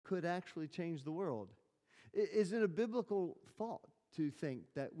could actually change the world. Is it a biblical thought to think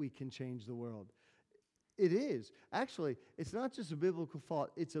that we can change the world? It is. Actually, it's not just a biblical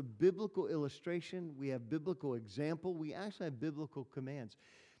thought. It's a biblical illustration. We have biblical example. We actually have biblical commands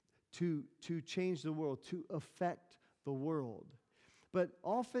to change the world, to affect the world. But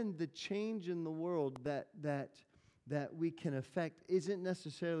often the change in the world that we can affect isn't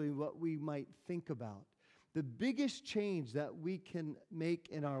necessarily what we might think about. The biggest change that we can make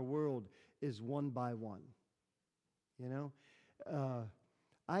in our world is one by one. You know?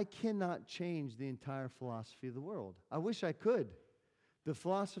 I cannot change the entire philosophy of the world. I wish I could. The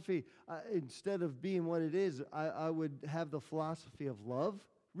philosophy, instead of being what it is, I would have the philosophy of love,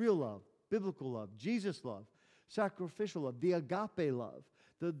 real love, biblical love, Jesus love, sacrificial love, the agape love,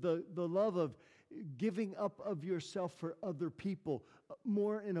 the love of giving up of yourself for other people,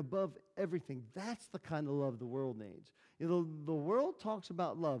 more and above everything. That's the kind of love the world needs. You know, the world talks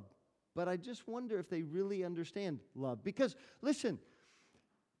about love, but I just wonder if they really understand love. Because, listen,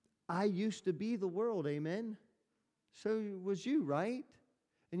 I used to be the world, amen? So was you, right?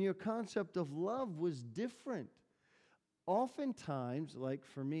 And your concept of love was different. Oftentimes, like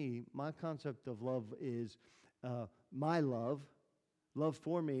for me, my concept of love is my love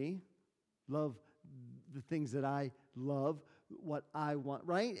for me, love the things that I love, what I want,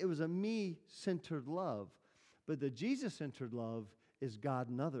 right? It was a me-centered love. But the Jesus-centered love is God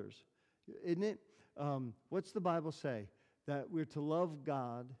and others, isn't it? What's the Bible say? That we're to love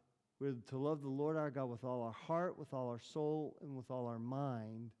God, we're to love the Lord our God with all our heart, with all our soul, and with all our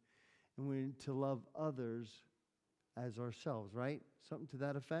mind. And we're to love others as ourselves, right? Something to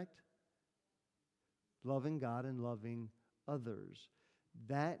that effect? Loving God and loving others.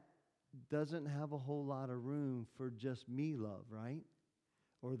 That doesn't have a whole lot of room for just me love, right?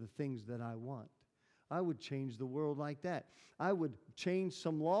 Or the things that I want. I would change the world like that. I would change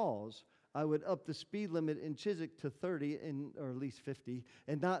some laws. I would up the speed limit in Chiswick to 30, or at least 50,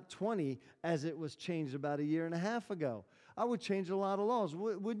 and not 20 as it was changed about a year and a half ago. I would change a lot of laws.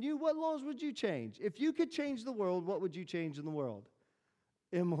 Wouldn't you? What laws would you change? If you could change the world, what would you change in the world?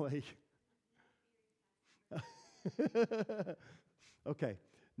 Emily. Okay.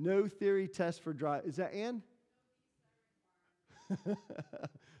 No theory test for drive. Is that Ann?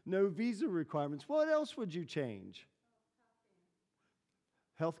 No visa requirements. What else would you change?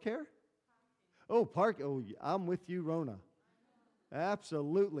 Healthcare? Oh, park. Oh, I'm with you, Rona.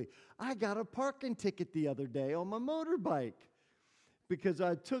 Absolutely. I got a parking ticket the other day on my motorbike because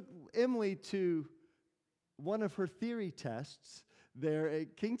I took Emily to one of her theory tests there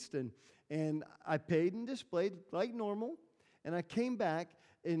at Kingston, and I paid and displayed like normal, and I came back,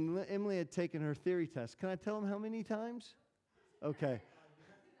 and Emily had taken her theory test. Can I tell them how many times? Okay.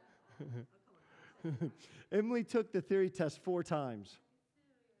 Emily took the theory test 4 times.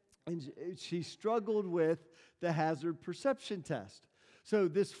 And she struggled with the hazard perception test. So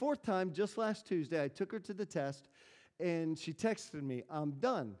this 4th time, just last Tuesday, I took her to the test, and she texted me, "I'm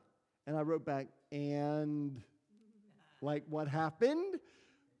done." And I wrote back, "And like what happened?"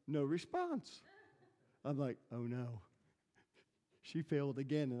 No response. I'm like, oh no. She failed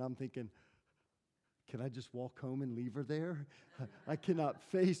again, and I'm thinking, can I just walk home and leave her there? I cannot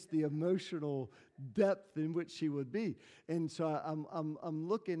face the emotional depth in which she would be. And so I'm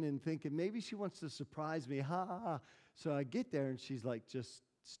looking and thinking, maybe she wants to surprise me. Ha, ha, ha. So I get there, and she's like just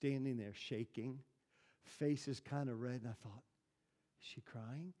standing there shaking. Face is kind of red. And I thought, is she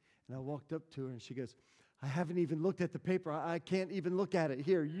crying? And I walked up to her, and she goes, "I haven't even looked at the paper. I can't even look at it.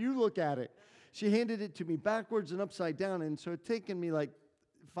 Here, you look at it." She handed it to me backwards and upside down. And so it's taken me like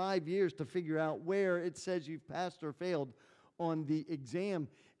 5 years to figure out where it says you've passed or failed on the exam.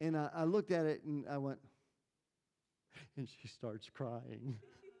 And I looked at it, and I went, and she starts crying.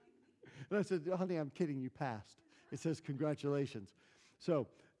 And I said, "Honey, I'm kidding. You passed. It says congratulations." So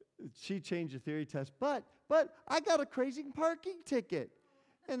she changed the theory test. But I got a crazy parking ticket.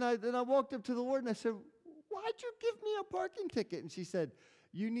 And then I walked up to the warden. I said, "Why'd you give me a parking ticket?" And she said,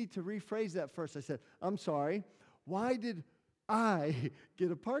 "You need to rephrase that first." I said, "I'm sorry. Why did I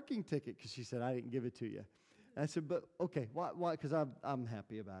get a parking ticket?" Because she said, "I didn't give it to you." And I said, "But okay, why? Because I'm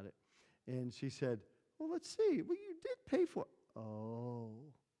happy about it." And she said, "Well, let's see. Well, you did pay for it."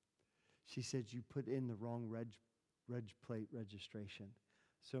 Oh. She said, "You put in the wrong reg plate registration.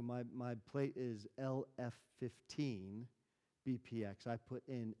 So my plate is LF15 BPX. I put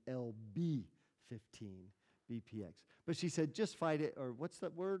in LB15 BPX." But she said, "Just fight it," or what's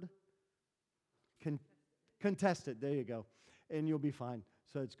that word? Contest it. There you go. And you'll be fine.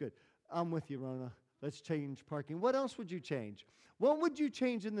 So it's good. I'm with you, Rona. Let's change parking. What else would you change? What would you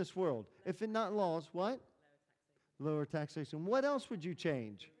change in this world? If it not laws, what? Lower taxation. What else would you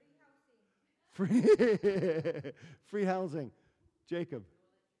change? Free, free housing. Jacob.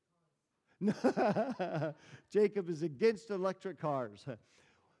 Jacob is against electric cars.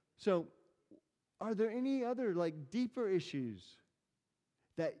 So, are there any other deeper issues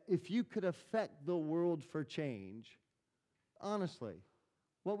that if you could affect the world for change, honestly,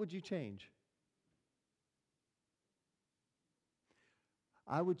 what would you change?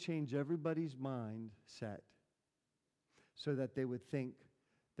 I would change everybody's mindset so that they would think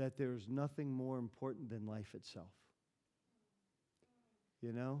that there's nothing more important than life itself.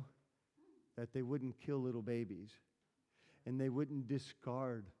 You know? That they wouldn't kill little babies and they wouldn't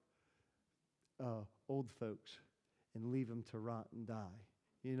discard old folks and leave them to rot and die.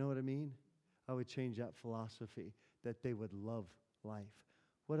 You know what I mean? I would change that philosophy, that they would love life.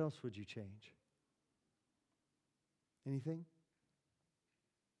 What else would you change? Anything?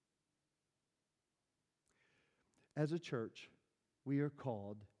 As a church, we are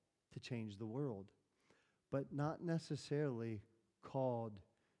called to change the world, but not necessarily called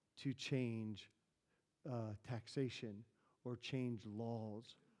to change taxation or change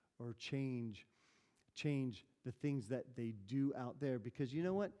laws or change the things that they do out there. Because you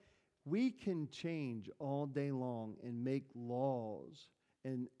know what? We can change all day long and make laws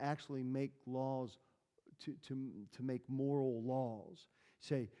and actually make laws to make moral laws.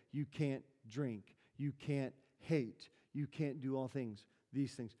 Say, you can't drink, you can't hate, you can't do all things,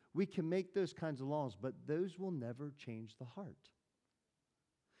 these things. We can make those kinds of laws, but those will never change the heart.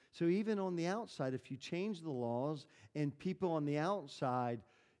 So even on the outside, if you change the laws and people on the outside,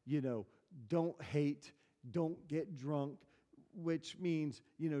 don't hate, don't get drunk, which means,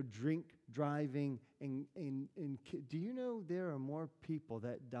 drink driving. And do you know there are more people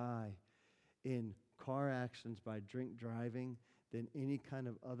that die in car accidents by drink driving than any kind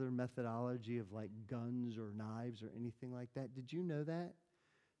of other methodology of guns or knives or anything like that? Did you know that?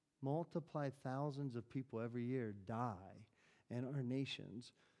 Multiply thousands of people every year die in our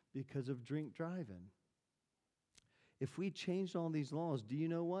nations because of drink driving. If we changed all these laws, do you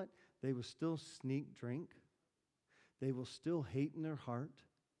know what? They will still sneak drink. They will still hate in their heart.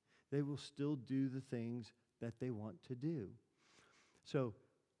 They will still do the things that they want to do. So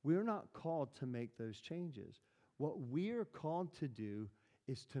we're not called to make those changes. What we are called to do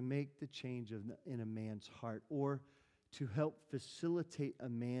is to make the change in a man's heart, or to help facilitate a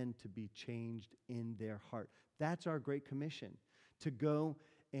man to be changed in their heart. That's our Great Commission, to go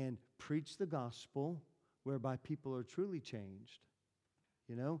and preach the gospel whereby people are truly changed,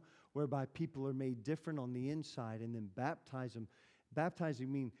 whereby people are made different on the inside, and then baptize them.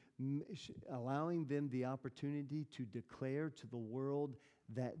 Baptizing means allowing them the opportunity to declare to the world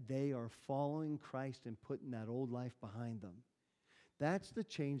that they are following Christ and putting that old life behind them. That's the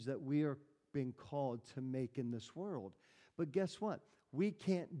change that we are being called to make in this world. But guess what? We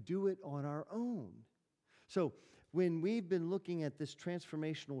can't do it on our own. So when we've been looking at this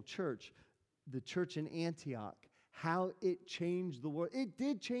transformational church, the church in Antioch, how it changed the world. It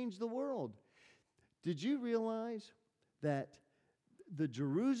did change the world. Did you realize that the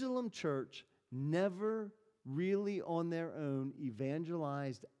Jerusalem church never really on their own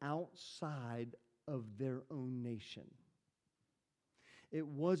evangelized outside of their own nation? It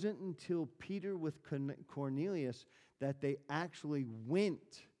wasn't until Peter with Cornelius that they actually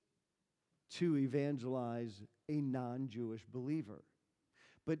went to evangelize a non-Jewish believer.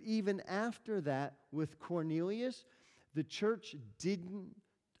 But even after that, with Cornelius, the church didn't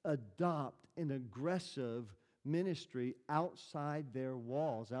adopt an aggressive ministry outside their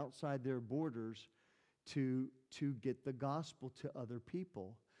walls, outside their borders, to get the gospel to other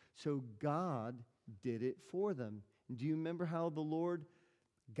people. So God did it for them. Do you remember how the Lord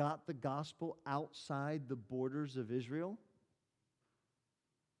got the gospel outside the borders of Israel?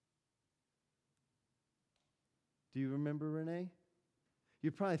 Do you remember, Renee?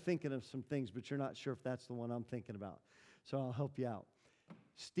 You're probably thinking of some things, but you're not sure if that's the one I'm thinking about. So I'll help you out.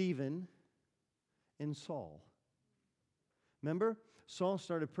 Stephen and Saul. Remember? Saul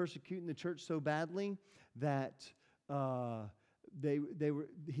started persecuting the church so badly that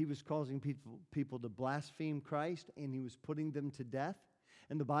he was causing people to blaspheme Christ, and he was putting them to death.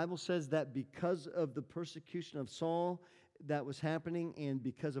 And the Bible says that because of the persecution of Saul that was happening, and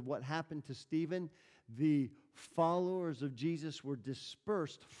because of what happened to Stephen, the followers of Jesus were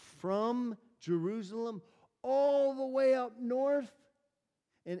dispersed from Jerusalem all the way up north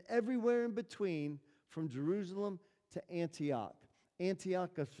and everywhere in between, from Jerusalem to Antioch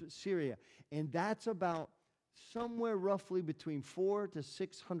of Syria. And that's about somewhere roughly between 400 to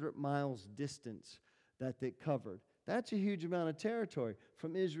 600 miles distance that they covered. That's a huge amount of territory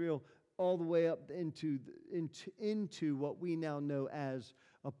from Israel all the way up into what we now know as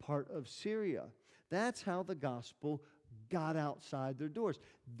a part of Syria. That's how the gospel got outside their doors.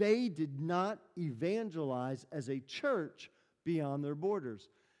 They did not evangelize as a church beyond their borders.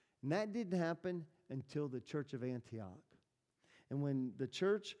 And that didn't happen until the church of Antioch. And when the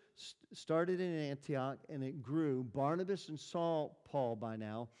church started in Antioch and it grew, Barnabas and Paul by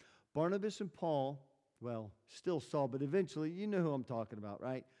now, Barnabas and Paul, well, still Saul, but eventually, you know who I'm talking about,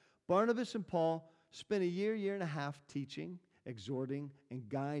 right? Barnabas and Paul spent a year and a half teaching, exhorting, and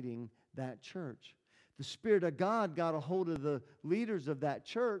guiding that church. The Spirit of God got a hold of the leaders of that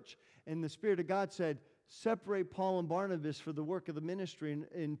church, and the Spirit of God said, separate Paul and Barnabas for the work of the ministry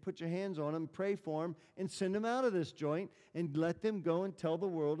and put your hands on them, pray for them, and send them out of this joint and let them go and tell the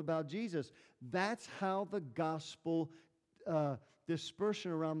world about Jesus. That's how the gospel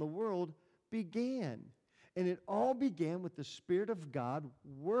dispersion around the world began. And it all began with the Spirit of God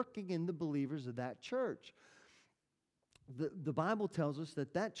working in the believers of that church. The Bible tells us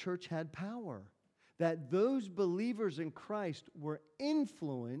that that church had power, that those believers in Christ were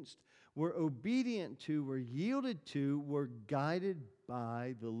influenced, were obedient to, were yielded to, were guided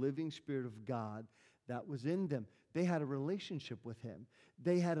by the living Spirit of God that was in them. They had a relationship with Him.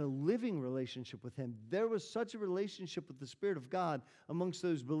 They had a living relationship with Him. There was such a relationship with the Spirit of God amongst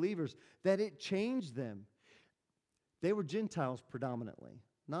those believers that it changed them. They were Gentiles predominantly,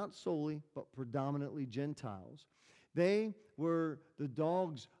 not solely, but predominantly Gentiles. They were the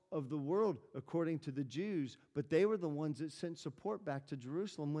dogs of the world, according to the Jews, but they were the ones that sent support back to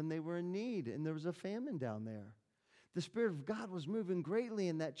Jerusalem when they were in need, and there was a famine down there. The Spirit of God was moving greatly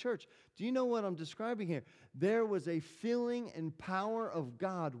in that church. Do you know what I'm describing here? There was a filling and power of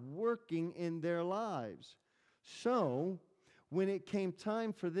God working in their lives. So, when it came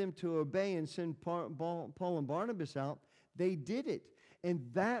time for them to obey and send Paul and Barnabas out, they did it. And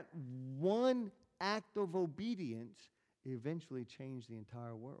that one act of obedience eventually changed the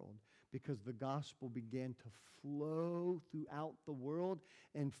entire world, because the gospel began to flow throughout the world.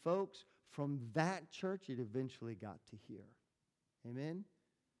 And folks, from that church, it eventually got to here. Amen?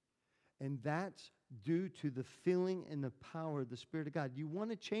 And that's due to the filling and the power of the Spirit of God. You want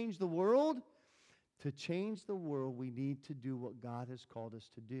to change the world? To change the world, we need to do what God has called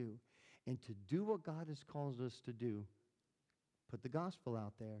us to do. And to do what God has called us to do, put the gospel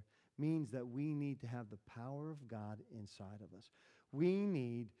out there, means that we need to have the power of God inside of us. We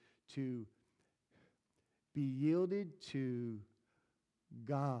need to be yielded to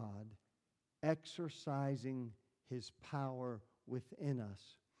God exercising His power within us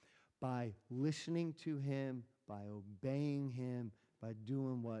by listening to Him, by obeying Him, by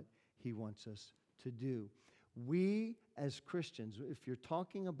doing what He wants us to do. We as Christians, if you're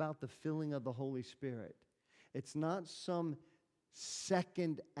talking about the filling of the Holy Spirit, it's not some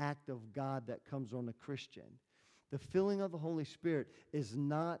second act of God that comes on a Christian. The filling of the Holy Spirit is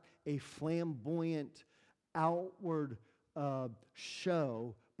not a flamboyant outward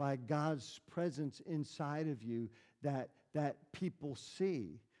show by God's presence inside of you that people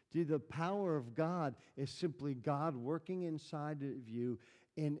see. The power of God is simply God working inside of you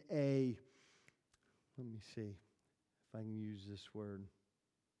in a, let me see if I can use this word.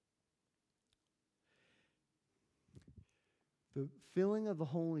 The filling of the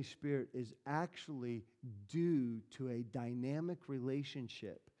Holy Spirit is actually due to a dynamic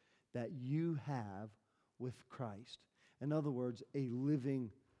relationship that you have with Christ. In other words, a living,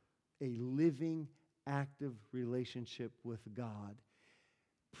 active relationship with God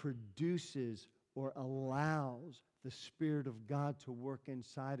produces or allows the Spirit of God to work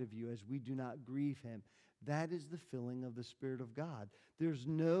inside of you as we do not grieve Him. That is the filling of the Spirit of God. There's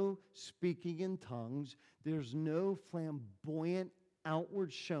no speaking in tongues. There's no flamboyant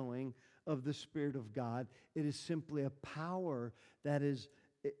outward showing of the Spirit of God. It is simply a power that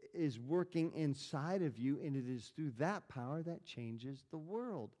is working inside of you, and it is through that power that changes the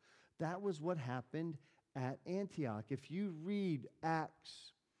world. That was what happened at Antioch. If you read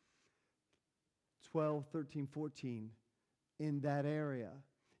Acts 12, 13, 14 in that area,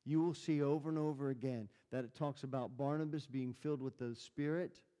 you will see over and over again that it talks about Barnabas being filled with the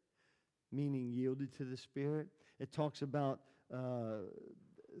Spirit, meaning yielded to the Spirit. It talks about 4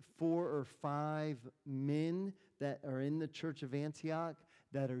 or 5 men that are in the church of Antioch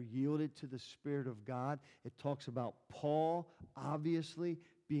that are yielded to the Spirit of God. It talks about Paul, obviously,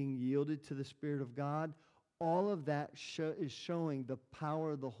 being yielded to the Spirit of God. All of that is showing the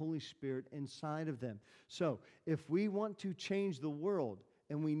power of the Holy Spirit inside of them. So, if we want to change the world,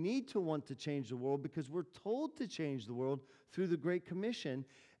 and we need to want to change the world because we're told to change the world through the Great Commission,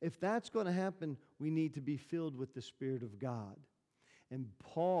 if that's going to happen, we need to be filled with the Spirit of God. And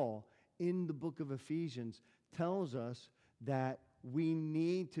Paul, in the book of Ephesians, tells us that we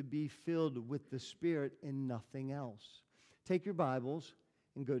need to be filled with the Spirit and nothing else. Take your Bibles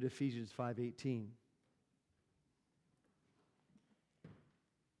and go to Ephesians 5:18.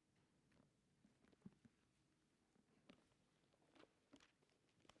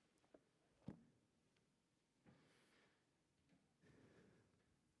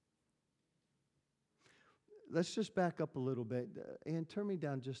 Let's just back up a little bit. And turn me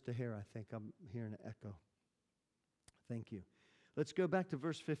down just a hair. I think I'm hearing an echo. Thank you. Let's go back to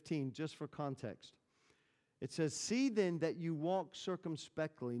verse 15 just for context. It says, "See then that you walk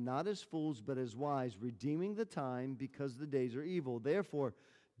circumspectly, not as fools, but as wise, redeeming the time, because the days are evil. Therefore,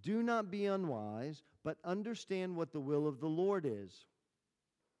 do not be unwise, but understand what the will of the Lord is.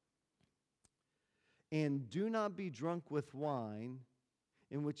 And do not be drunk with wine,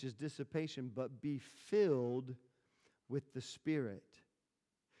 in which is dissipation, but be filled with the Spirit."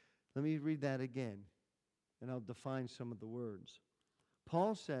 Let me read that again, and I'll define some of the words.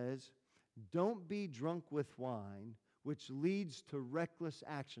 Paul says, don't be drunk with wine, which leads to reckless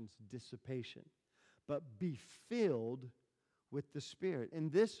actions, dissipation, but be filled with the Spirit. In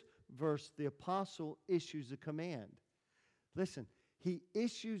this verse, the apostle issues a command. Listen, he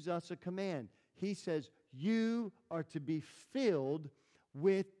issues us a command. He says, you are to be filled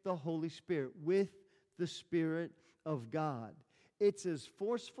with the Holy Spirit, with the Spirit of God. It's as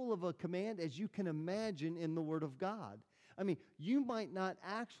forceful of a command as you can imagine in the Word of God. I mean, you might not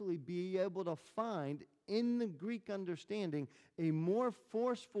actually be able to find in the Greek understanding a more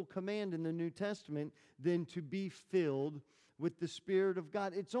forceful command in the New Testament than to be filled with the Spirit of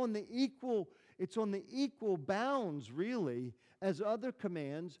God. It's on the equal bounds, really, as other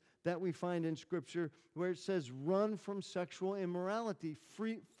commands that we find in Scripture where it says, run from sexual immorality,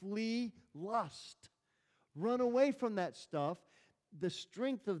 flee lust. Run away from that stuff. The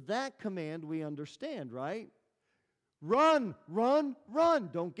strength of that command we understand, right? Run, run, run.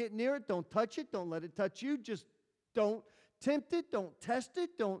 Don't get near it. Don't touch it. Don't let it touch you. Just don't tempt it. Don't test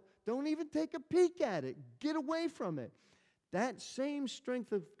it. Don't even take a peek at it. Get away from it. That same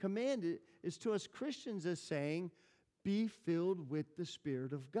strength of command is to us Christians as saying, be filled with the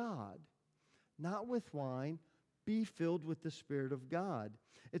Spirit of God. Not with wine, be filled with the Spirit of God.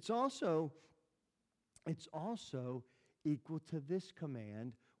 It's also equal to this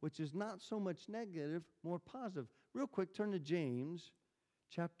command, which is not so much negative, more positive. Real quick, turn to James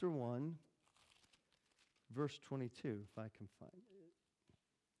chapter 1, verse 22, if I can find it.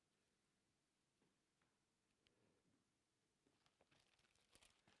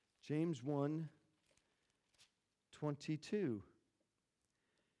 James 1, 22.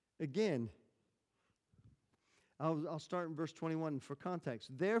 Again, I'll start in verse 21 for context.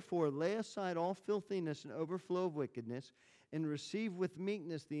 Therefore, lay aside all filthiness and overflow of wickedness, and receive with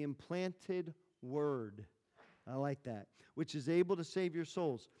meekness the implanted word. I like that. Which is able to save your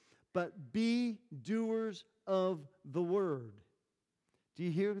souls. But be doers of the word. Do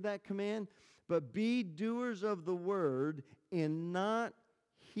you hear that command? But be doers of the word and not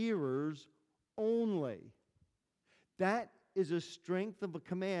hearers only. That is a strength of a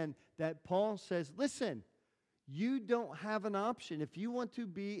command that Paul says, listen, you don't have an option. If you want to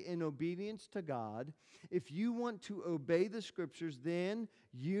be in obedience to God, if you want to obey the Scriptures, then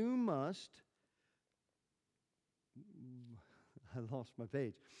you must, I lost my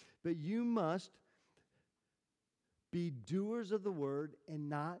page, but you must be doers of the word and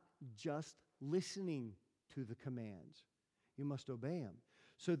not just listening to the commands. You must obey them.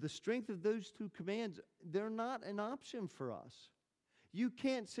 So the strength of those two commands, they're not an option for us. You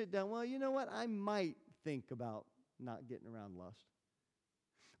can't sit down, well, you know what, I might think about not getting around lust.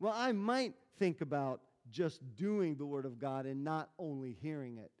 Well, I might think about just doing the Word of God and not only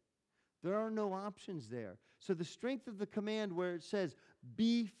hearing it. There are no options there. So the strength of the command where it says,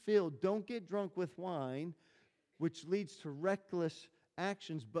 be filled, don't get drunk with wine, which leads to reckless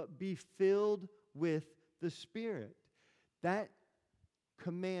actions, but be filled with the Spirit. That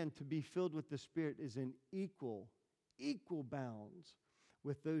command to be filled with the Spirit is in equal bounds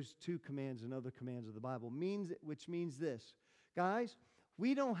with those two commands and other commands of the Bible, which means this. Guys,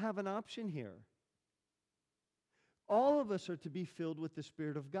 we don't have an option here. All of us are to be filled with the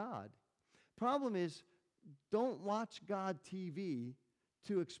Spirit of God. Problem is, don't watch God TV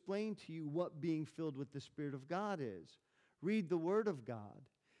to explain to you what being filled with the Spirit of God is. Read the Word of God.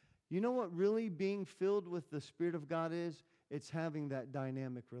 You know what really being filled with the Spirit of God is? It's having that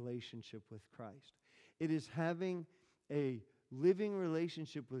dynamic relationship with Christ. It is having a living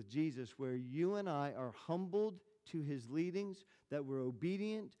relationship with Jesus where you and I are humbled to His leadings, that we're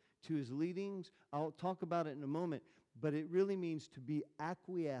obedient to His leadings. I'll talk about it in a moment, but it really means to be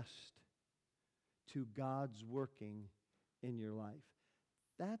acquiesced to God's working in your life.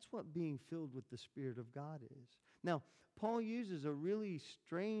 That's what being filled with the Spirit of God is. Now, Paul uses a really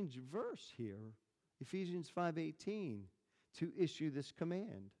strange verse here, Ephesians 5:18, to issue this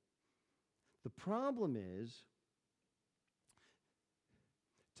command. The problem is,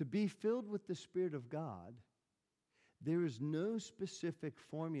 to be filled with the Spirit of God, there is no specific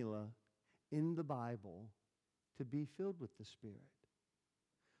formula in the Bible to be filled with the Spirit.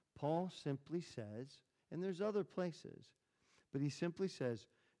 Paul simply says, and there's other places, but he simply says,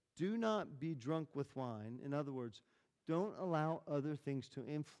 do not be drunk with wine. In other words, don't allow other things to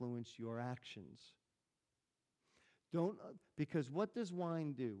influence your actions. Because what does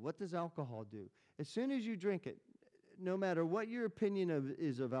wine do? What does alcohol do? As soon as you drink it, no matter what your opinion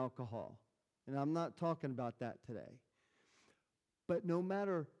is of alcohol, and I'm not talking about that today, but no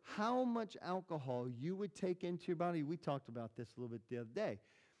matter how much alcohol you would take into your body, we talked about this a little bit the other day,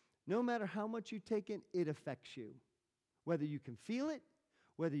 no matter how much you take in, it affects you. Whether you can feel it,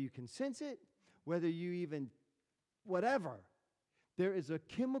 whether you can sense it, whether you even, whatever, there is a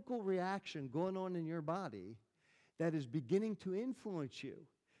chemical reaction going on in your body that is beginning to influence you.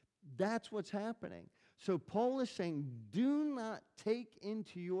 That's what's happening. So Paul is saying, do not take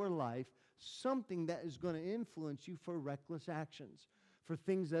into your life something that is going to influence you for reckless actions, for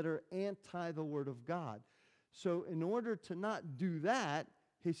things that are anti the Word of God. So in order to not do that,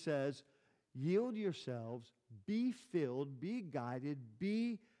 he says, yield yourselves, be filled, be guided,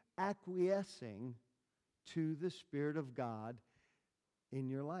 be acquiescing to the Spirit of God in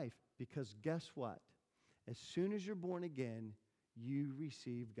your life. Because guess what? As soon as you're born again, you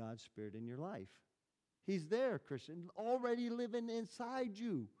receive God's Spirit in your life. He's there, Christian, already living inside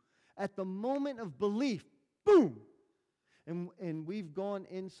you. At the moment of belief, boom! And we've gone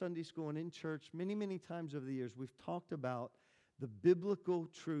in Sunday school and in church many, many times over the years. We've talked about the biblical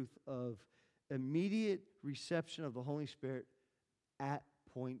truth of immediate reception of the Holy Spirit at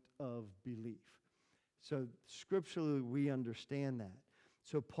point of belief. So scripturally, we understand that.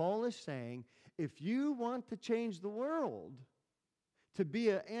 So Paul is saying, if you want to change the world, to be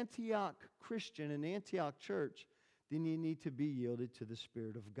an Antioch Christian, an Antioch church, then you need to be yielded to the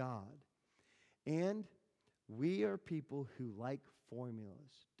Spirit of God. And we are people who like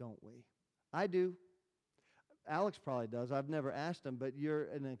formulas, don't we? I do. Alex probably does. I've never asked him, but you're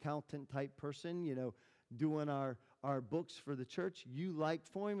an accountant type person, doing our books for the church. You like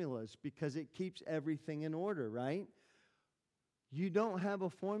formulas because it keeps everything in order, right? You don't have a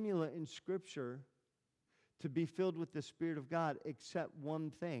formula in Scripture to be filled with the Spirit of God except one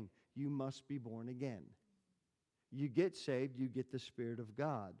thing. You must be born again. You get saved, you get the Spirit of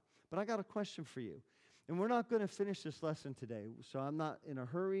God. But I got a question for you. And we're not going to finish this lesson today, so I'm not in a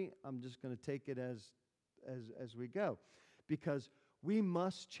hurry. I'm just going to take it as we go. Because we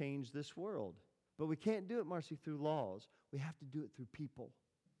must change this world. But we can't do it, Marcy, through laws. We have to do it through people.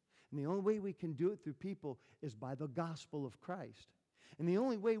 And the only way we can do it through people is by the gospel of Christ. And the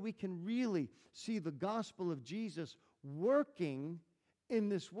only way we can really see the gospel of Jesus working in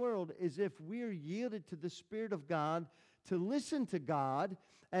this world is if we're yielded to the Spirit of God to listen to God,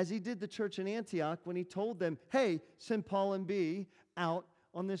 as he did the church in Antioch when he told them, hey, send Paul and B out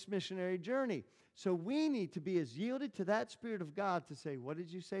on this missionary journey. So we need to be as yielded to that Spirit of God to say, what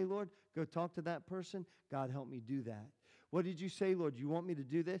did you say, Lord? Go talk to that person. God, help me do that. What did you say, Lord? You want me to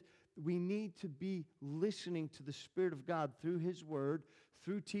do this? We need to be listening to the Spirit of God through his word,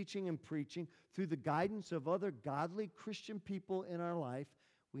 through teaching and preaching, through the guidance of other godly Christian people in our life.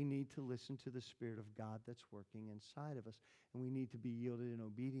 We need to listen to the Spirit of God that's working inside of us. And we need to be yielded and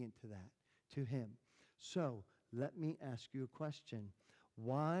obedient to that, to him. So let me ask you a question.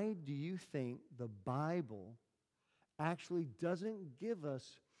 Why do you think the Bible actually doesn't give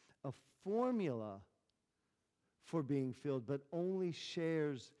us a formula for being filled, but only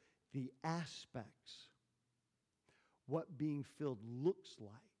shares the aspects, what being filled looks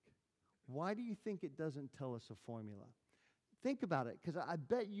like? Why do you think it doesn't tell us a formula? Think about it, because I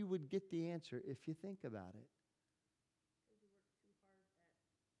bet you would get the answer if you think about it.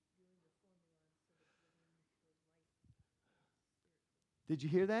 Did you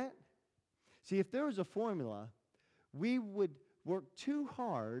hear that? See, if there was a formula, we would work too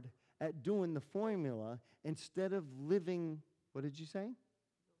hard at doing the formula instead of living, what did you say?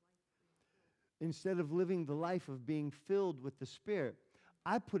 Instead of living the life of being filled with the Spirit.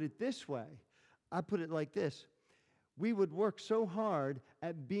 I put it this way. I put it like this. We would work so hard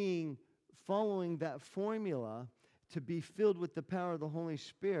at following that formula to be filled with the power of the Holy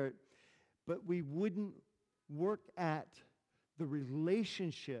Spirit, but we wouldn't work at the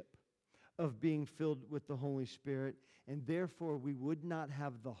relationship of being filled with the Holy Spirit, and therefore we would not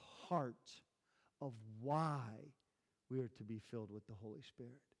have the heart of why we are to be filled with the Holy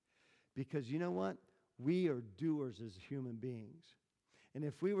Spirit. Because you know what? We are doers as human beings. And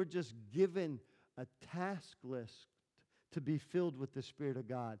if we were just given a task list to be filled with the Spirit of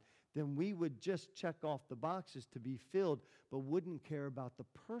God, then we would just check off the boxes to be filled, but wouldn't care about the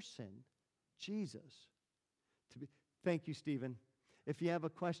person, Jesus. Thank you, Stephen. If you have a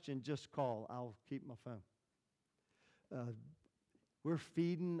question, just call. I'll keep my phone. We're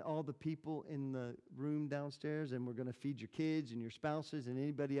feeding all the people in the room downstairs, and we're going to feed your kids and your spouses and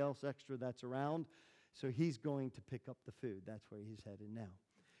anybody else extra that's around. So he's going to pick up the food. That's where he's headed now.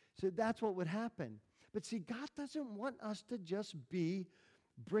 So that's what would happen. But see, God doesn't want us to just be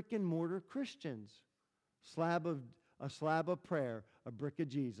brick and mortar Christians. A slab of prayer, a brick of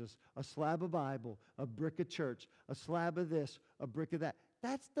Jesus, a slab of Bible, a brick of church, a slab of this, a brick of that.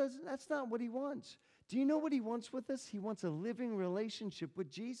 That's not what he wants. Do you know what he wants with us? He wants a living relationship with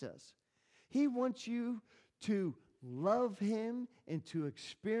Jesus. He wants you to love him and to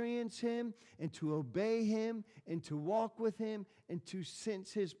experience him and to obey him and to walk with him and to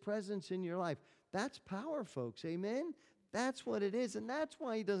sense his presence in your life. That's power, folks. Amen? That's what it is. And that's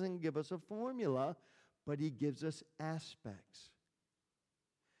why he doesn't give us a formula, but he gives us aspects.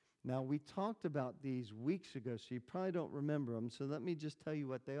 Now, we talked about these weeks ago, so you probably don't remember them. So let me just tell you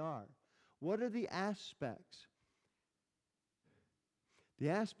what they are. What are the aspects? The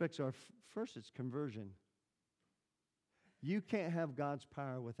aspects are, first, it's conversion. You can't have God's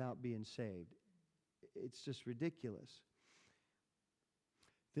power without being saved. It's just ridiculous.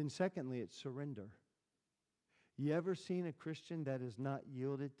 Then secondly, it's surrender. You ever seen a Christian that is not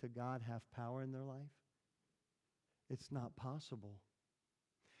yielded to God have power in their life? It's not possible.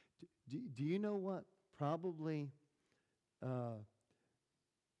 Do you know what? Probably,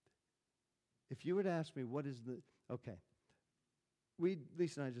 if you were to ask me what is okay.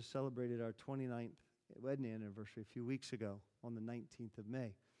 Lisa and I just celebrated our 29th wedding anniversary a few weeks ago on the 19th of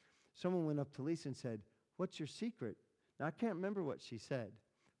May. Someone went up to Lisa and said, "What's your secret?" Now, I can't remember what she said,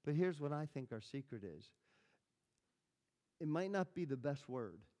 but here's what I think our secret is. It might not be the best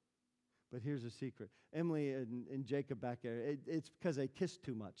word, but here's a secret. Emily and Jacob back there, it's because they kiss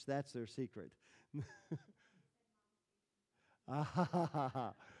too much. That's their secret.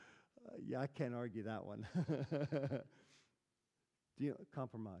 Yeah, I can't argue that one.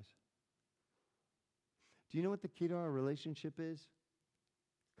 Compromise. Do you know what the key to our relationship is?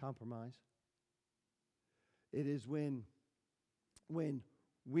 Compromise. It is when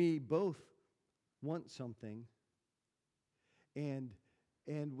we both want something, and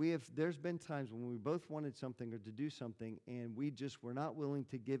there's been times when we both wanted something or to do something, and we just were not willing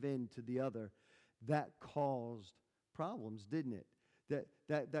to give in to the other. That caused problems, didn't it?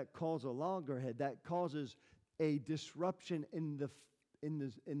 That caused a loggerhead. That causes a disruption in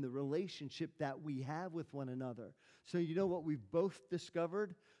the relationship that we have with one another. So you know what we've both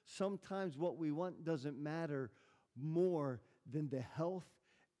discovered? Sometimes what we want doesn't matter more than the health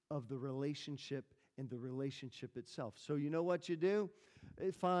of the relationship and the relationship itself. So you know what you do?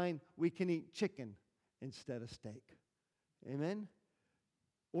 Fine, we can eat chicken instead of steak. Amen?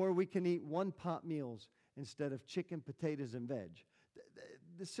 Or we can eat one-pot meals instead of chicken, potatoes, and veg.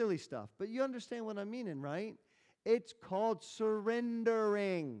 The silly stuff. But you understand what I'm meaning, right? It's called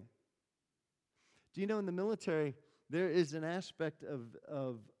surrendering. Do you know in the military, there is an aspect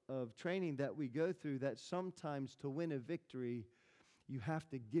of training that we go through that sometimes to win a victory, you have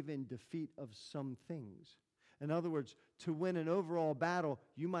to give in defeat of some things. In other words, to win an overall battle,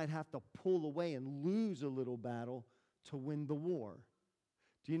 you might have to pull away and lose a little battle to win the war.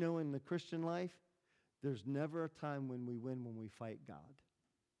 Do you know in the Christian life, there's never a time when we win when we fight God.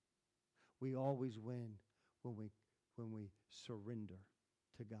 We always win when we surrender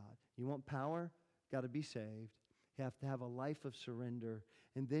to God. You want power? Got to be saved. You have to have a life of surrender.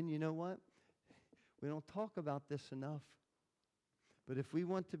 And then you know what? We don't talk about this enough. But if we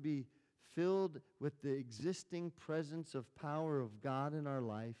want to be filled with the existing presence of power of God in our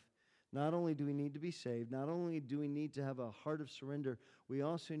life, not only do we need to be saved, not only do we need to have a heart of surrender, we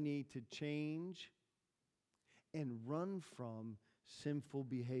also need to change and run from sinful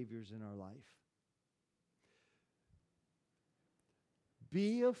behaviors in our life.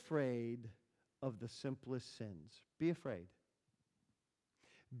 Be afraid of the simplest sins. Be afraid.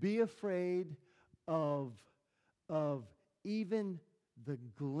 Be afraid of even the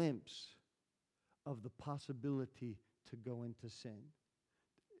glimpse of the possibility to go into sin.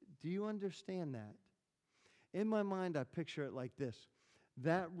 Do you understand that? In my mind, I picture it like this.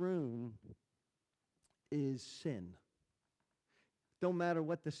 That room is sin. Don't matter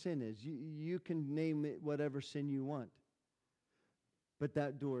what the sin is. You can name it whatever sin you want. But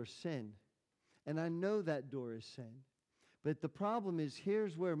that door is sin. And I know that door is sin. But the problem is,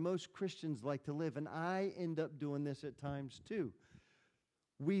 here's where most Christians like to live, and I end up doing this at times too.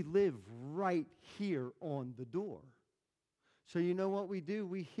 We live right here on the door. So you know what we do?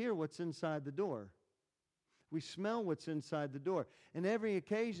 We hear what's inside the door. We smell what's inside the door. And every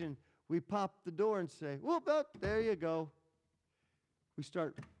occasion, we pop the door and say, whoop, up, there you go. We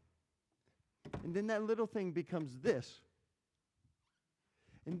start, and then that little thing becomes this.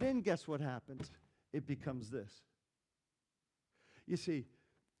 And then guess what happens? It becomes this. You see,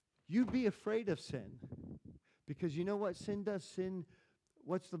 you be afraid of sin. Because you know what sin does? Sin,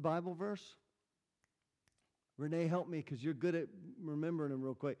 what's the Bible verse? Renee, help me because you're good at remembering them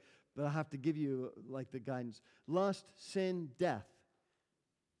real quick. But I have to give you like the guidance. Lust, sin, death.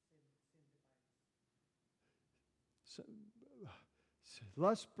 So,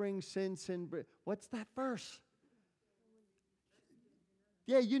 lust brings sin, sin brings... What's that verse?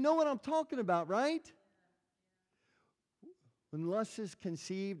 Yeah, you know what I'm talking about, right? When lust is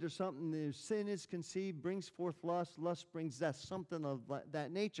conceived or something, sin is conceived, brings forth lust, lust brings death, something of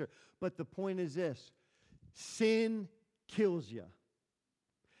that nature. But the point is this, sin kills you.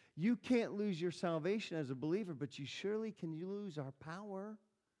 You can't lose your salvation as a believer, but you surely can lose our power.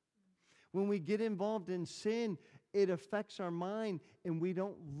 When we get involved in sin, it affects our mind, and we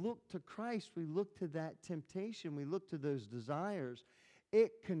don't look to Christ. We look to that temptation. We look to those desires.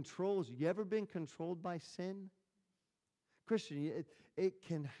 It controls you. You ever been controlled by sin? Christian, it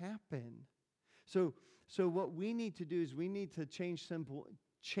can happen. So what we need to do is we need to change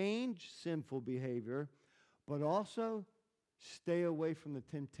sinful behavior, but also stay away from the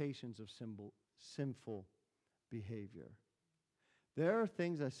temptations of sinful behavior. There are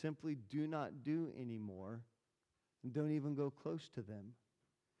things I simply do not do anymore and don't even go close to them.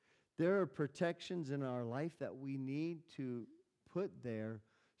 There are protections in our life that we need to put there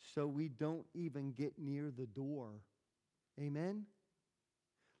so we don't even get near the door. Amen?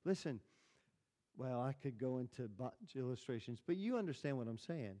 Listen, well, I could go into illustrations, but you understand what I'm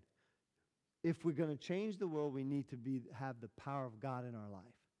saying. If we're going to change the world, we need to have the power of God in our life.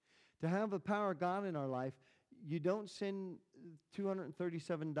 To have the power of God in our life, you don't send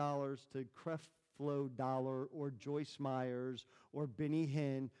 $237 to Creflo Dollar or Joyce Myers or Benny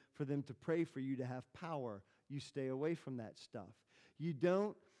Hinn for them to pray for you to have power. You stay away from that stuff. You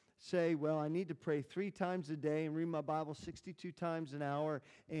don't say, well, I need to pray 3 times a day and read my Bible 62 times an hour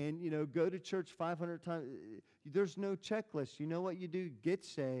and, go to church 500 times. There's no checklist. You know what you do? Get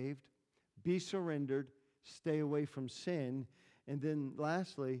saved, be surrendered, stay away from sin, and then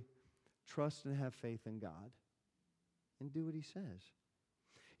lastly, trust and have faith in God and do what He says.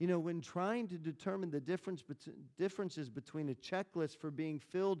 When trying to determine the differences between a checklist for being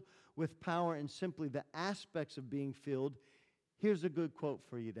filled with power and simply the aspects of being filled, here's a good quote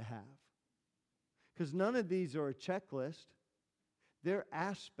for you to have. Because none of these are a checklist. They're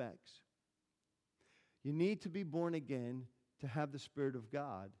aspects. You need to be born again to have the Spirit of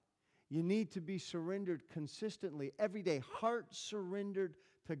God. You need to be surrendered consistently, every day, heart surrendered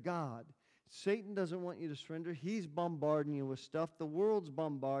to God. Satan doesn't want you to surrender. He's bombarding you with stuff. The world's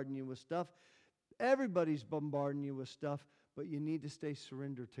bombarding you with stuff. Everybody's bombarding you with stuff, but you need to stay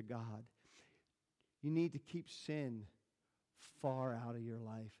surrendered to God. You need to keep sin far out of your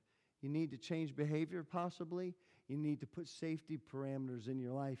life. You need to change behavior possibly. You need to put safety parameters in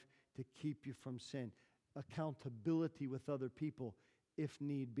your life to keep you from sin. Accountability with other people if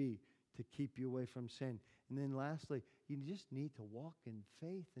need be to keep you away from sin. And then lastly, you just need to walk in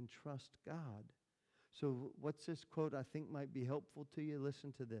faith and trust God. So what's this quote I think might be helpful to you?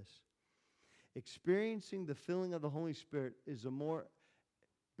 Listen to this. Experiencing the filling of the Holy Spirit is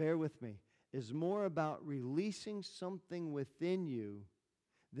bear with me, is more about releasing something within you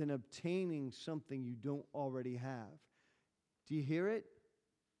than obtaining something you don't already have. Do you hear it?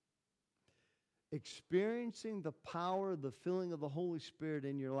 Experiencing the power, the filling of the Holy Spirit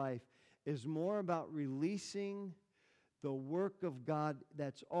in your life is more about releasing the work of God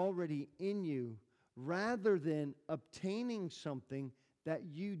that's already in you rather than obtaining something that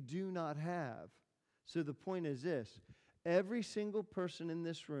you do not have. So the point is this. Every single person in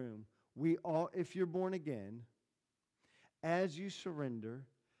this room, we all, if you're born again, as you surrender,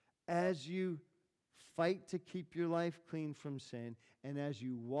 as you fight to keep your life clean from sin, and as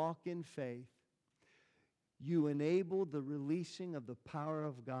you walk in faith, you enable the releasing of the power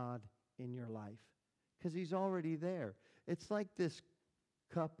of God in your life because He's already there. It's like this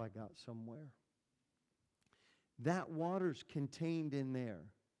cup I got somewhere. That water's contained in there.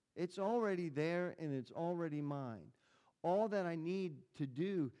 It's already there and it's already mine. All that I need to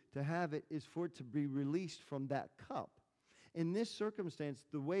do to have it is for it to be released from that cup. In this circumstance,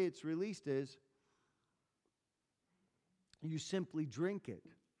 the way it's released is you simply drink it.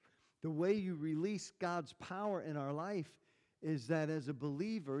 The way you release God's power in our life is that as a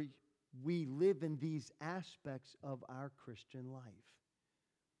believer, we live in these aspects of our Christian life.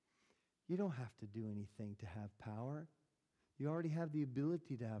 You don't have to do anything to have power. You already have the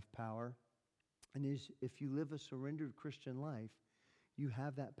ability to have power. And if you live a surrendered Christian life, you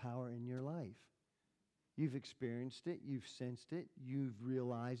have that power in your life. You've experienced it. You've sensed it. You've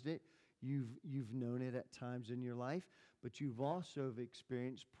realized it. You've known it at times in your life. But you've also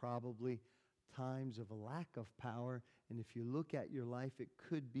experienced probably times of a lack of power. And if you look at your life, it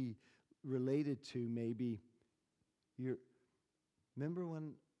could be related to maybe your... Remember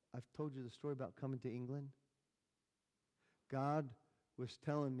when I've told you the story about coming to England? God was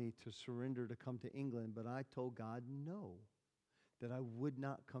telling me to surrender to come to England, but I told God no, that I would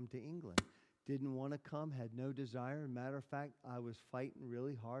not come to England. Didn't want to come, had no desire. Matter of fact, I was fighting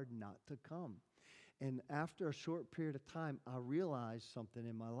really hard not to come. And after a short period of time, I realized something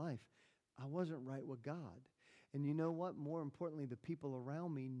in my life. I wasn't right with God. And you know what? More importantly, the people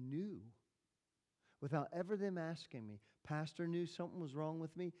around me knew. Without ever them asking me. Pastor knew something was wrong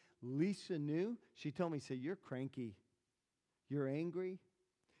with me. Lisa knew. She told me, said, you're cranky. You're angry.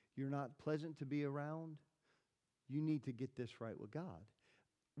 You're not pleasant to be around. You need to get this right with God.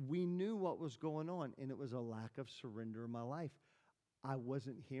 We knew what was going on, and it was a lack of surrender in my life. I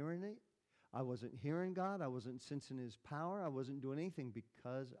wasn't hearing it. I wasn't hearing God. I wasn't sensing His power. I wasn't doing anything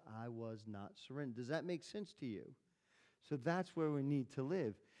because I was not surrendered. Does that make sense to you? So that's where we need to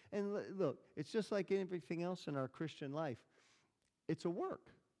live. And look, it's just like everything else in our Christian life. It's a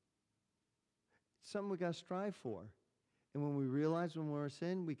work. It's something we got to strive for. And when we realize when we're in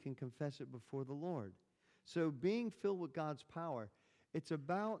sin, we can confess it before the Lord. So being filled with God's power, it's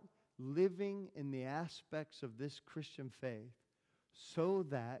about living in the aspects of this Christian faith so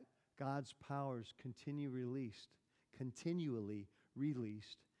that God's powers continually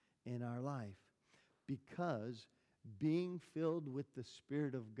released in our life. Because being filled with the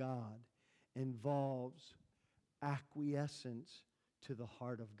Spirit of God involves acquiescence to the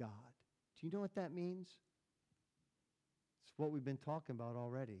heart of God. Do you know what that means? It's what we've been talking about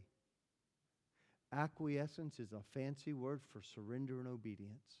already. Acquiescence is a fancy word for surrender and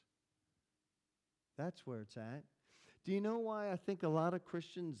obedience. That's where it's at. Do you know why I think a lot of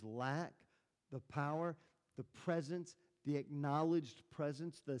Christians lack the power, the presence, the acknowledged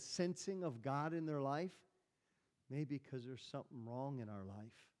presence, the sensing of God in their life? Maybe because there's something wrong in our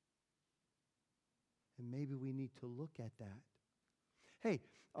life. And maybe we need to look at that. Hey,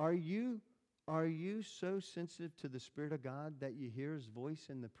 are you so sensitive to the Spirit of God that you hear His voice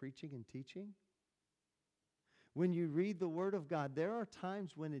in the preaching and teaching? When you read the Word of God, there are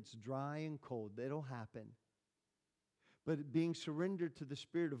times when it's dry and cold. It'll happen. But being surrendered to the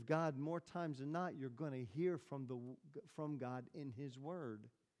Spirit of God, more times than not, you're going to hear from God in His Word.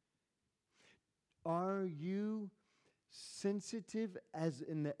 Are you sensitive, as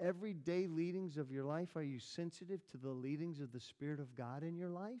in the everyday leadings of your life, are you sensitive to the leadings of the Spirit of God in your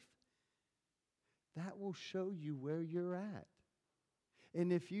life? That will show you where you're at.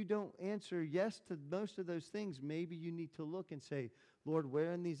 And if you don't answer yes to most of those things, maybe you need to look and say, Lord,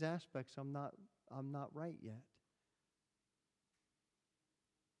 where in these aspects I'm not right yet?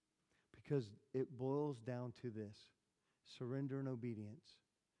 Because it boils down to this: surrender and obedience.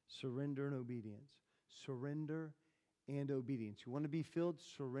 Surrender and obedience. Surrender and obedience. You want to be filled?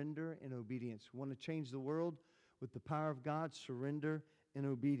 Surrender and obedience. You want to change the world with the power of God? Surrender and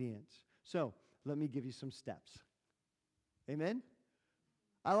obedience. So, let me give you some steps. Amen?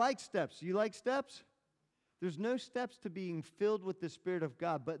 I like steps. You like steps? There's no steps to being filled with the Spirit of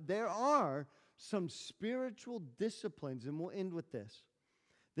God, but there are some spiritual disciplines, and we'll end with this.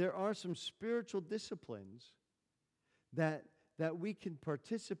 There are some spiritual disciplines that we can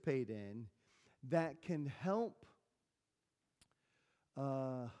participate in that can help,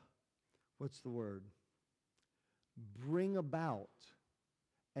 bring about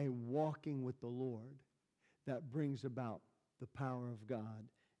a walking with the Lord that brings about the power of God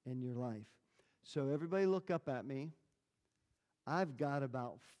in your life. So everybody look up at me. I've got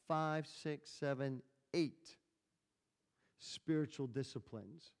about 5, 6, 7, 8 spiritual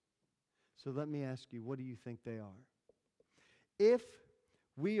disciplines. So let me ask you, what do you think they are? If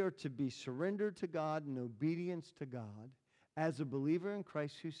we are to be surrendered to God and obedience to God as a believer in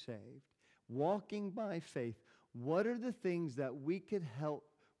Christ who's saved, walking by faith, what are the things that we could help,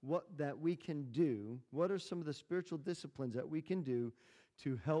 that we can do? What are some of the spiritual disciplines that we can do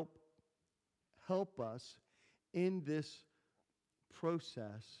to help us in this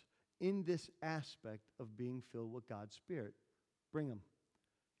process, in this aspect of being filled with God's Spirit? Bring them.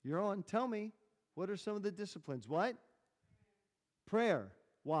 You're on. Tell me, what are some of the disciplines? What? Prayer.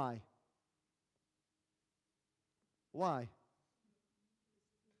 Why? Why?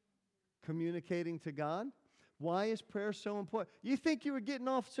 Communicating to God. Why is prayer so important? You think you were getting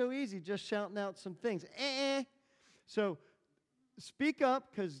off so easy just shouting out some things. So speak up,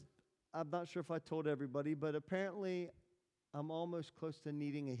 because I'm not sure if I told everybody, but apparently I'm almost close to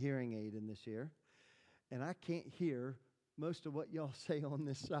needing a hearing aid in this year. And I can't hear most of what y'all say on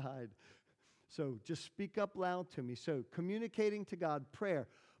this side. So just speak up loud to me. So communicating to God, prayer.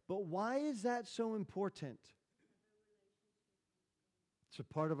 But why is that so important? It's a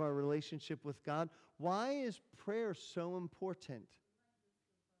part of our relationship with God. Why is prayer so important?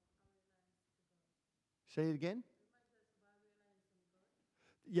 Say it again.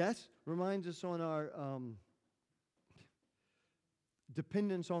 Yes, reminds us on our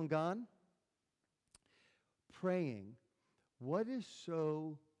dependence on God. Praying. What is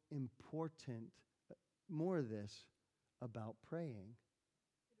so important, more of this, about praying?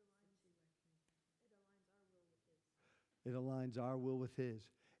 It aligns our will with His.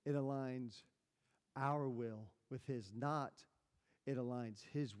 It aligns our will with His, not it aligns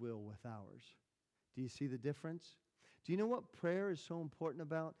His will with ours. Do you see the difference? Do you know what prayer is so important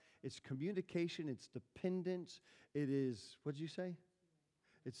about? It's communication, it's dependence, it is, what did you say?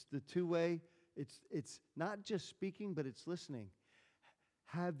 It's the two-way. It's not just speaking, but it's listening.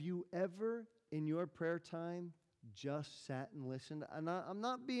 Have you ever, in your prayer time, just sat and listened? And I'm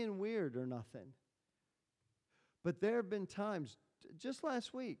not being weird or nothing. But there have been times, just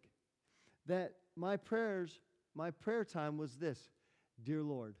last week, that my prayer time was this: Dear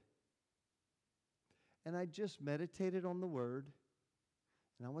Lord. And I just meditated on the Word,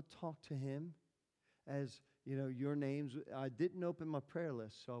 and I would talk to Him as, your names. I didn't open my prayer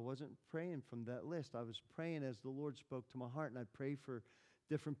list, so I wasn't praying from that list. I was praying as the Lord spoke to my heart, and I prayed for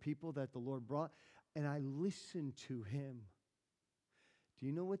different people that the Lord brought, and I listened to Him. Do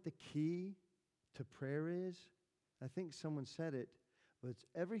you know what the key to prayer is? I think someone said it, but it's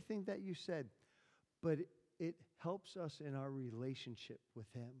everything that you said, but it helps us in our relationship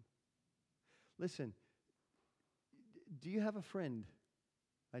with Him. Listen, do you have a friend?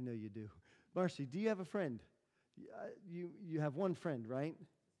 I know you do. Marcy, do you have a friend? You have one friend, right?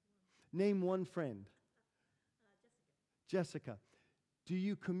 Name one friend. Jessica. Do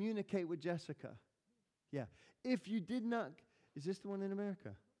you communicate with Jessica? Yeah. If you did not, is this the one in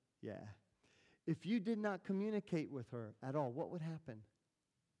America? Yeah. If you did not communicate with her at all, what would happen?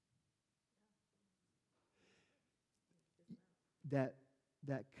 That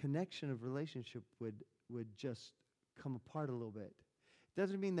connection of relationship would just come apart a little bit.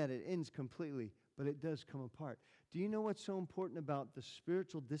 Doesn't mean that it ends completely, but it does come apart. Do you know what's so important about the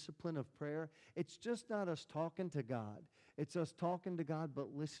spiritual discipline of prayer? It's just not us talking to God. It's us talking to God,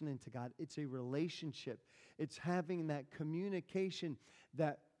 but listening to God. It's a relationship. It's having that communication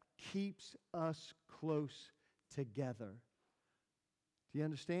that keeps us close together. Do you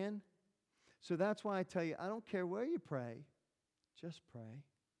understand? So that's why I tell you, I don't care where you pray, just pray.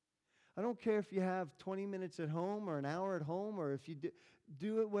 I don't care if you have 20 minutes at home or an hour at home, or if you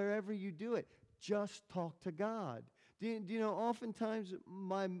do it wherever you do it. Just talk to God. Do you know, oftentimes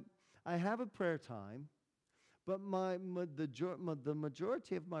I have a prayer time, but the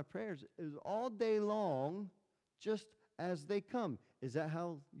majority of my prayers is all day long, just as they come. Is that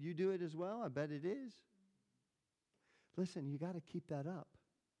how you do it as well? I bet it is. Listen, you got to keep that up.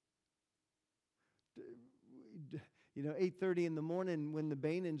 8:30 in the morning when the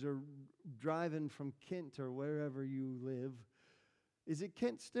Bainans are driving from Kent or wherever you live. Is it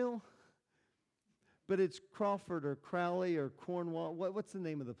Kent still? But it's Crawford or Crowley or Cornwall. What's the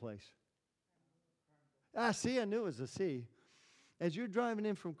name of the place? See, I knew it was a C. As you're driving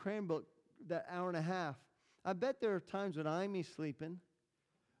in from Cranbrook, that hour and a half, I bet there are times when I'm sleeping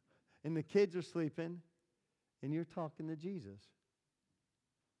and the kids are sleeping and you're talking to Jesus.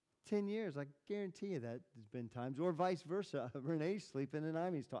 10 years, I guarantee you that there's been times, or vice versa. Renee's sleeping and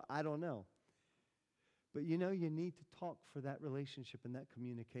I'm talking. I don't know. But you need to talk for that relationship and that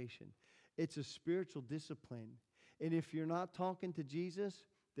communication. It's a spiritual discipline. And if you're not talking to Jesus,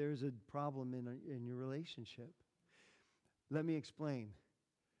 there's a problem in your relationship. Let me explain.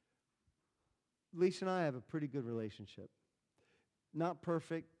 Lisa and I have a pretty good relationship. Not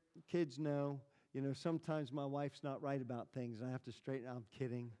perfect. Kids know. Sometimes my wife's not right about things and I have to straighten out. I'm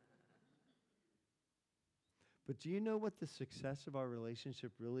kidding. But do you know what the success of our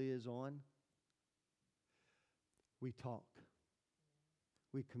relationship really is on? We talk.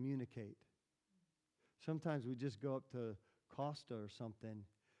 We communicate. Sometimes we just go up to Costa or something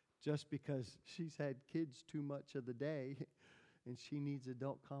just because she's had kids too much of the day and she needs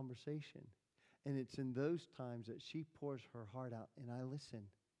adult conversation. And it's in those times that she pours her heart out, and I listen.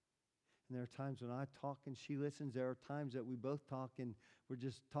 And there are times when I talk and she listens. There are times that we both talk and we're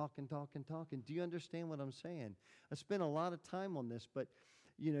just talking. Do you understand what I'm saying? I spent a lot of time on this, but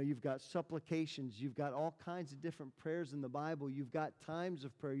you've got supplications. You've got all kinds of different prayers in the Bible. You've got times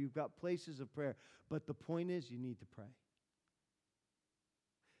of prayer. You've got places of prayer. But the point is, you need to pray.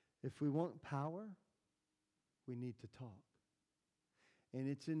 If we want power, we need to talk. And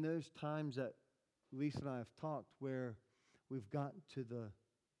it's in those times that Lisa and I have talked where we've gotten to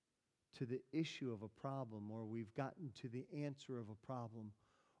the issue of a problem, or we've gotten to the answer of a problem,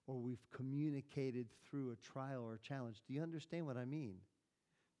 or we've communicated through a trial or a challenge. Do you understand what I mean?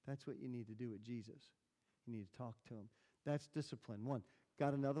 That's what you need to do with Jesus. You need to talk to him. That's discipline. One.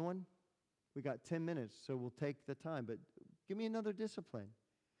 Got another one? We got 10 minutes, so we'll take the time. But give me another discipline.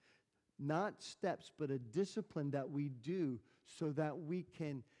 Not steps, but a discipline that we do so that we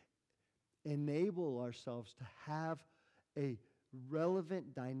can enable ourselves to have a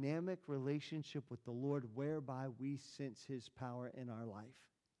relevant, dynamic relationship with the Lord whereby we sense his power in our life.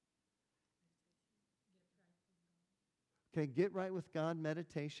 Okay, get right with God,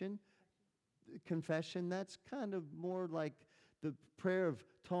 meditation, confession. That's kind of more like the prayer of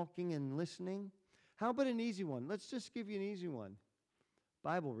talking and listening. How about an easy one? Let's just give you an easy one.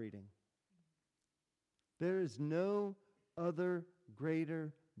 Bible reading. There is no other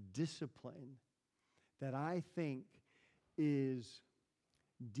greater discipline that I think is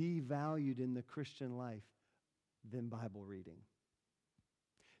devalued in the Christian life than Bible reading.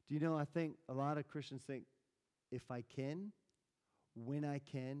 Do you know, I think a lot of Christians think, if I can, when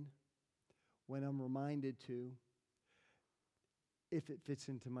I'm reminded to, if it fits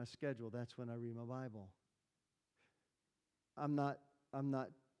into my schedule, that's when I read my Bible. I'm not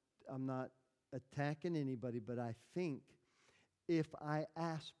attacking anybody, but I think if I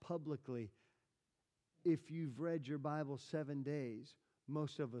ask publicly, if you've read your Bible 7 days,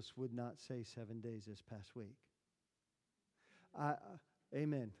 most of us would not say 7 days this past week.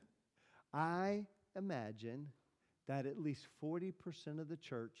 Amen. I imagine that at least 40% of the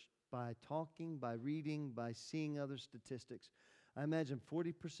church, by talking, by reading, by seeing other statistics, I imagine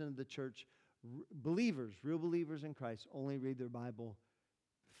 40% of the church, believers, real believers in Christ, only read their Bible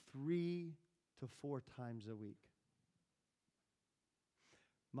 3 to 4 times a week.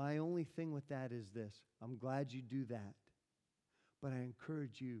 My only thing with that is this. I'm glad you do that, but I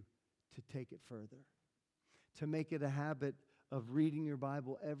encourage you to take it further, to make it a habit of reading your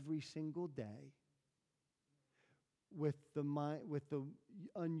Bible every single day with the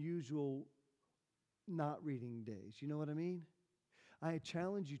unusual not reading days. You know what I mean? I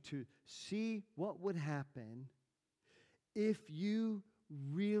challenge you to see what would happen if you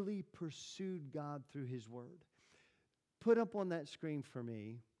really pursued God through his word. Put up on that screen for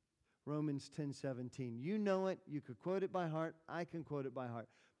me, Romans 10:17. You know it. You could quote it by heart. I can quote it by heart.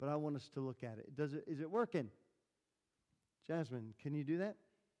 But I want us to look at it. Is it working? Jasmine, can you do that?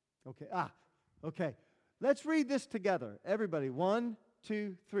 Okay. Okay. Let's read this together. Everybody, 1,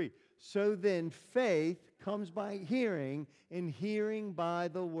 2, 3. So then faith comes by hearing, and hearing by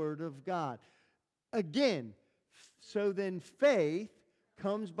the word of God. Again, so then faith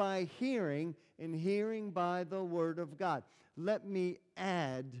comes by hearing, and hearing by the word of God. Let me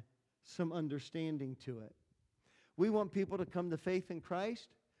add some understanding to it. We want people to come to faith in Christ.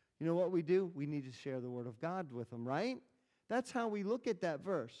 You know what we do? We need to share the word of God with them, right? That's how we look at that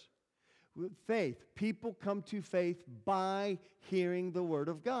verse. With faith, people come to faith by hearing the word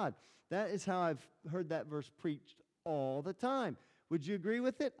of God. That is how I've heard that verse preached all the time. Would you agree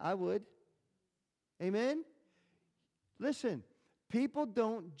with it? I would. Amen? Listen, people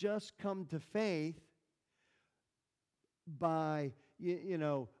don't just come to faith by,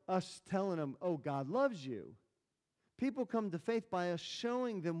 us telling them, oh, God loves you. People come to faith by us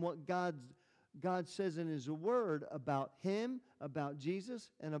showing them what God says in his word about him, about Jesus,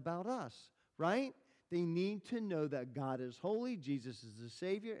 and about us, right? They need to know that God is holy, Jesus is the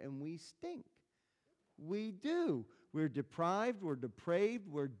Savior, and we stink. We do. We're deprived, we're depraved,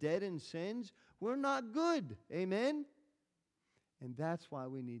 we're dead in sins. We're not good. Amen? And that's why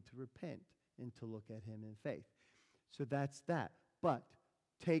we need to repent and to look at him in faith. So that's that. But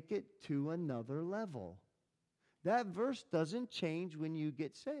take it to another level. That verse doesn't change when you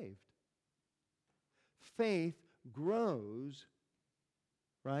get saved. Faith grows,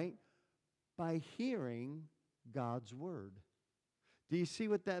 right, by hearing God's word. Do you see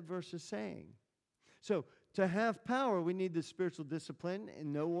what that verse is saying? So, to have power, we need the spiritual discipline,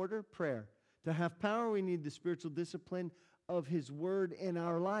 in no order, prayer. To have power, we need the spiritual discipline of his word in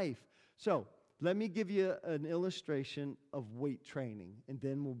our life. So, let me give you an illustration of weight training, and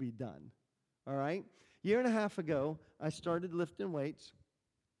then we'll be done. All right? Year and a half ago, I started lifting weights,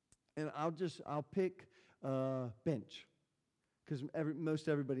 and I'll pick bench, because most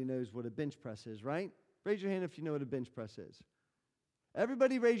everybody knows what a bench press is, right? Raise your hand if you know what a bench press is.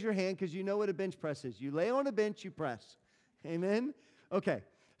 Everybody raise your hand because you know what a bench press is. You lay on a bench, you press. Amen? Okay.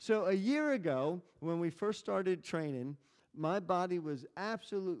 So a year ago, when we first started training, my body was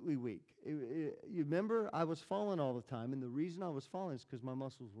absolutely weak. You remember, I was falling all the time, and the reason I was falling is because my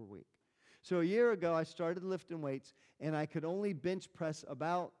muscles were weak. So a year ago, I started lifting weights, and I could only bench press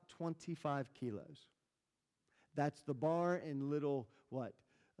about 25 kilos. That's the bar and little,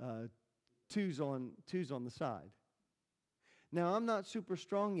 twos on the side. Now, I'm not super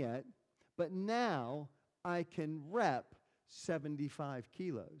strong yet, but now I can rep 75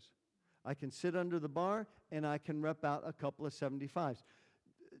 kilos. I can sit under the bar, and I can rep out a couple of 75s.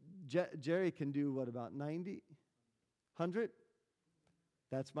 Jerry can do, about 90? 100?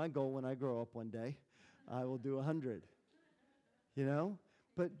 That's my goal when I grow up one day. I will do 100. You know?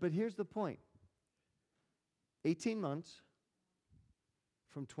 But here's the point. 18 months,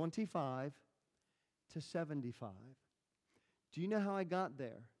 from 25 to 75. Do you know how I got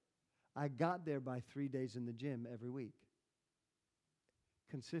there? I got there by 3 days in the gym every week.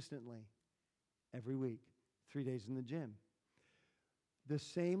 Consistently, every week, 3 days in the gym. The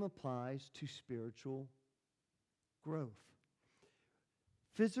same applies to spiritual growth.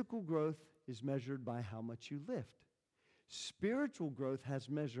 Physical growth is measured by how much you lift. Spiritual growth has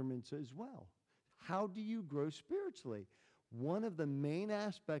measurements as well. How do you grow spiritually? One of the main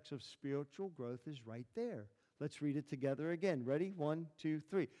aspects of spiritual growth is right there. Let's read it together again. Ready? 1, 2,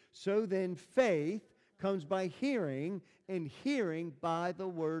 3. So then faith comes by hearing, and hearing by the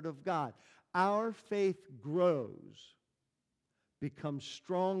word of God. Our faith grows, becomes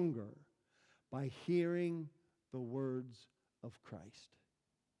stronger by hearing the words of Christ.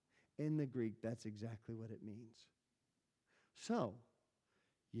 In the Greek, that's exactly what it means. So,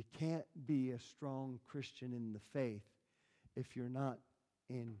 you can't be a strong Christian in the faith if you're not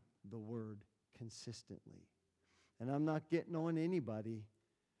in the Word consistently. And I'm not getting on anybody.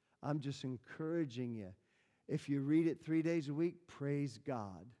 I'm just encouraging you. If you read it 3 days a week, praise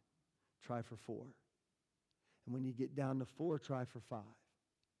God. Try for 4. And when you get down to 4, try for 5.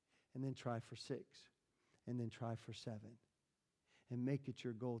 And then try for 6. And then try for 7. And make it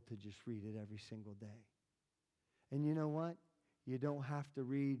your goal to just read it every single day. And you know what? You don't have to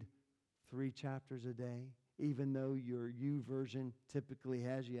read 3 chapters a day, even though your U version typically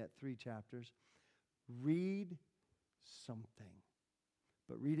has you at 3 chapters. Read something,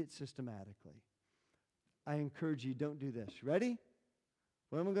 but read it systematically. I encourage you, don't do this. Ready?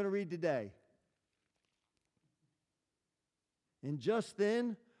 What am I going to read today? And just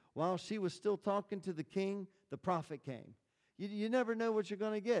then, while she was still talking to the king, the prophet came. You never know what you're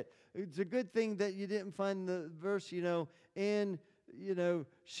going to get. It's a good thing that you didn't find the verse, and,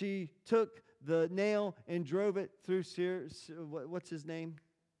 she took the nail and drove it through, what's his name?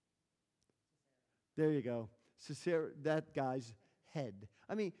 There you go. That guy's head.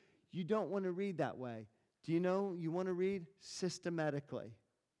 I mean, you don't want to read that way. Do you know you want to read systematically?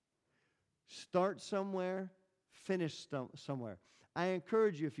 Start somewhere, finish somewhere. I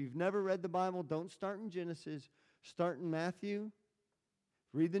encourage you, if you've never read the Bible, don't start in Genesis. Start in Matthew.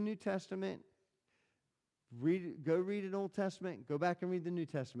 Read the New Testament. Go read an Old Testament. Go back and read the New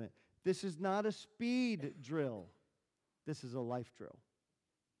Testament. This is not a speed drill. This is a life drill.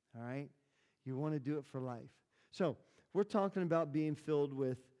 All right? You want to do it for life. So, we're talking about being filled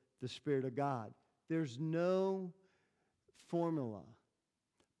with the Spirit of God. There's no formula,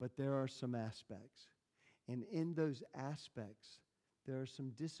 but there are some aspects. And in those aspects, there are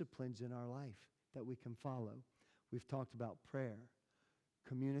some disciplines in our life that we can follow. We've talked about prayer,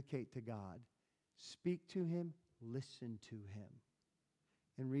 communicate to God, speak to Him, listen to Him,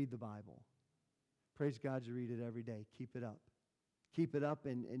 and read the Bible. Praise God, you read it every day. Keep it up. Keep it up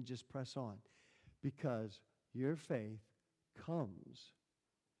and just press on, because your faith comes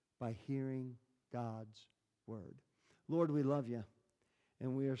by hearing God's word. Lord, we love you,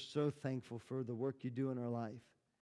 and we are so thankful for the work you do in our life.